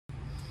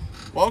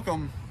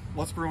Welcome.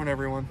 What's brewing,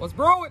 everyone? Let's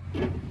brew it.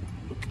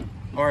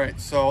 All right,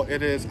 so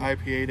it is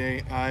IPA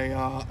day.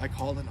 I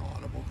called an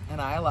audible. And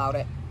I allowed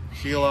it.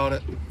 She allowed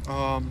it.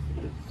 I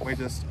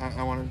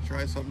wanted to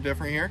try something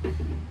different here.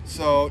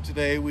 So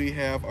today we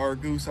have our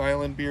Goose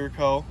Island Beer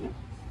Co.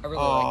 I really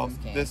like this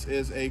can. This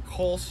is a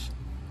Kölsch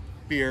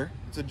beer.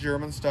 It's a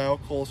German style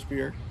Kölsch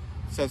beer.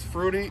 It says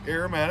fruity,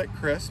 aromatic,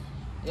 crisp.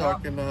 Yep.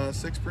 Talking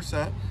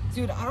 6%.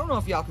 Dude, I don't know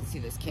if y'all can see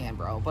this can,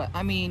 bro, but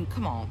I mean,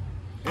 come on.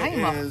 I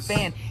am a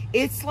fan.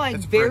 It's like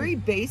very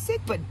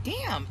basic, but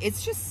damn,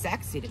 it's just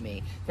sexy to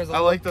me. There's I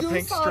like the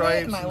pink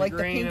stripes and I like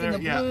the pink and the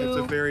blue. Yeah,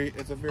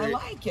 it's a very. I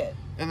like it.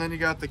 And then you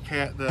got the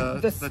tab.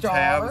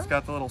 It's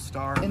got the little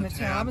star in the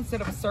tab instead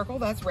of a circle.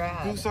 That's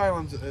rad. Goose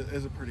Island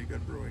is a pretty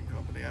good brewing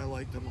company. I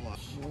like them a lot.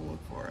 We'll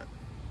look for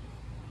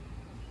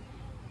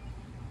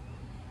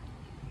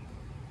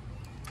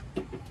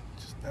it.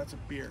 That's a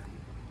beer.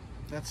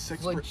 That's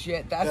 6%.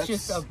 Legit. That's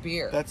just a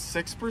beer. That's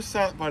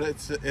 6%, but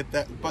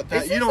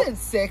this isn't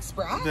 6,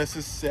 bro. This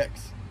is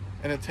 6,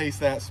 and it tastes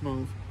that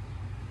smooth.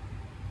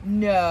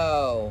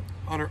 No.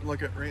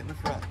 Look at right in the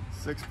front.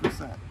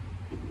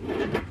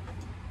 6%.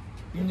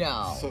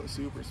 No. So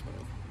super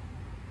smooth.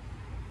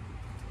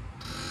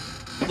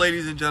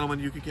 Ladies and gentlemen,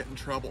 you could get in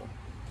trouble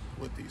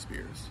with these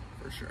beers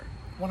for sure.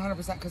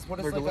 100%. Because what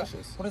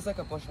is like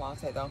a Busch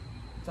Latte though?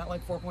 Is that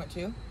like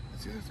 4.2?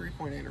 It's either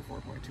 3.8 or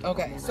 4.2.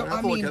 Okay, so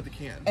I mean, look at the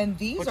can. And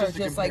these are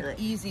just like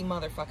easy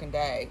motherfucking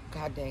day.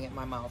 God dang it,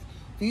 my mouth.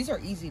 These are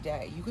easy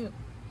day. You could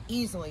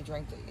easily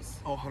drink these.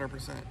 Oh,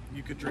 100%.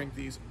 You could drink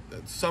these.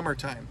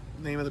 Summertime,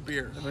 name of the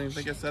beer. I don't even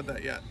think I said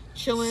that yet.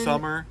 Chilling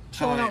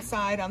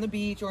outside on the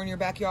beach or in your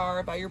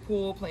backyard by your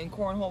pool, playing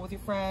cornhole with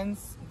your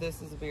friends.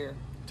 This is a beer.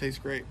 It tastes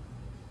great.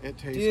 It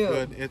tastes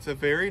good. It's a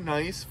very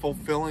nice,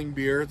 fulfilling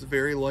beer. It's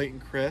very light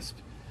and crisp.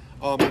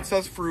 It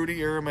says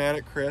fruity,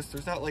 aromatic, crisp.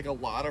 There's not like a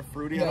lot of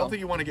fruity. No. I don't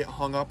think you want to get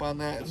hung up on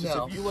that. It's just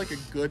if you like a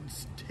good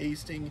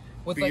tasting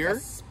with beer. Like a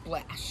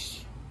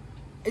splash.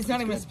 It's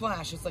not even a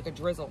splash. It's like a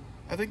drizzle.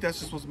 I think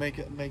that's just what makes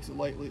it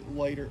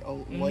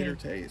lighter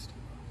taste.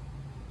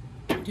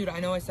 Dude, I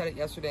know I said it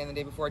yesterday and the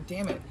day before.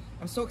 Damn it.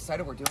 I'm so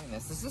excited we're doing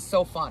this. This is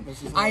so fun.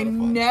 This is a lot of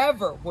fun. I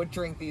never would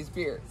drink these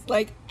beers.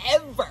 Like,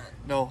 ever.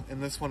 No,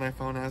 and this one I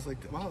found, I was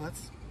like, wow,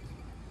 that's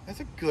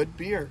a good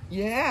beer.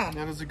 Yeah.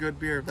 That is a good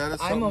beer. That is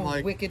something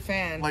I'm a wicked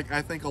fan. Like,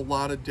 I think a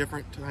lot of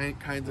different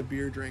kinds of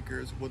beer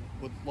drinkers would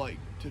like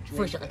to drink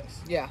For sure.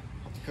 this. Yeah.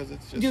 Because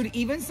it's just... Dude,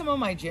 even some of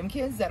my gym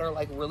kids that are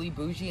like really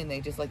bougie and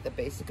they just like the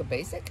basic of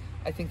basic,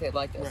 I think they'd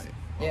like this. Right.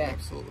 Oh, yeah.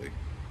 Absolutely.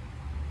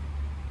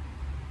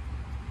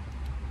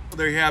 Well,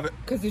 there you have it.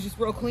 Because it's just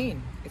real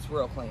clean. It's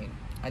real clean.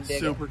 I dig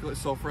Super clean.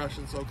 So fresh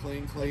and so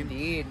clean.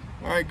 Indeed.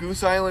 All right,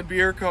 Goose Island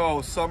Beer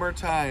Co.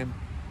 Summertime.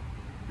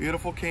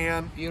 Beautiful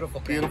can. Beautiful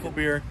can. Beautiful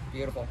beer.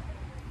 Beautiful.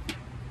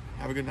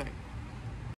 Have a good night.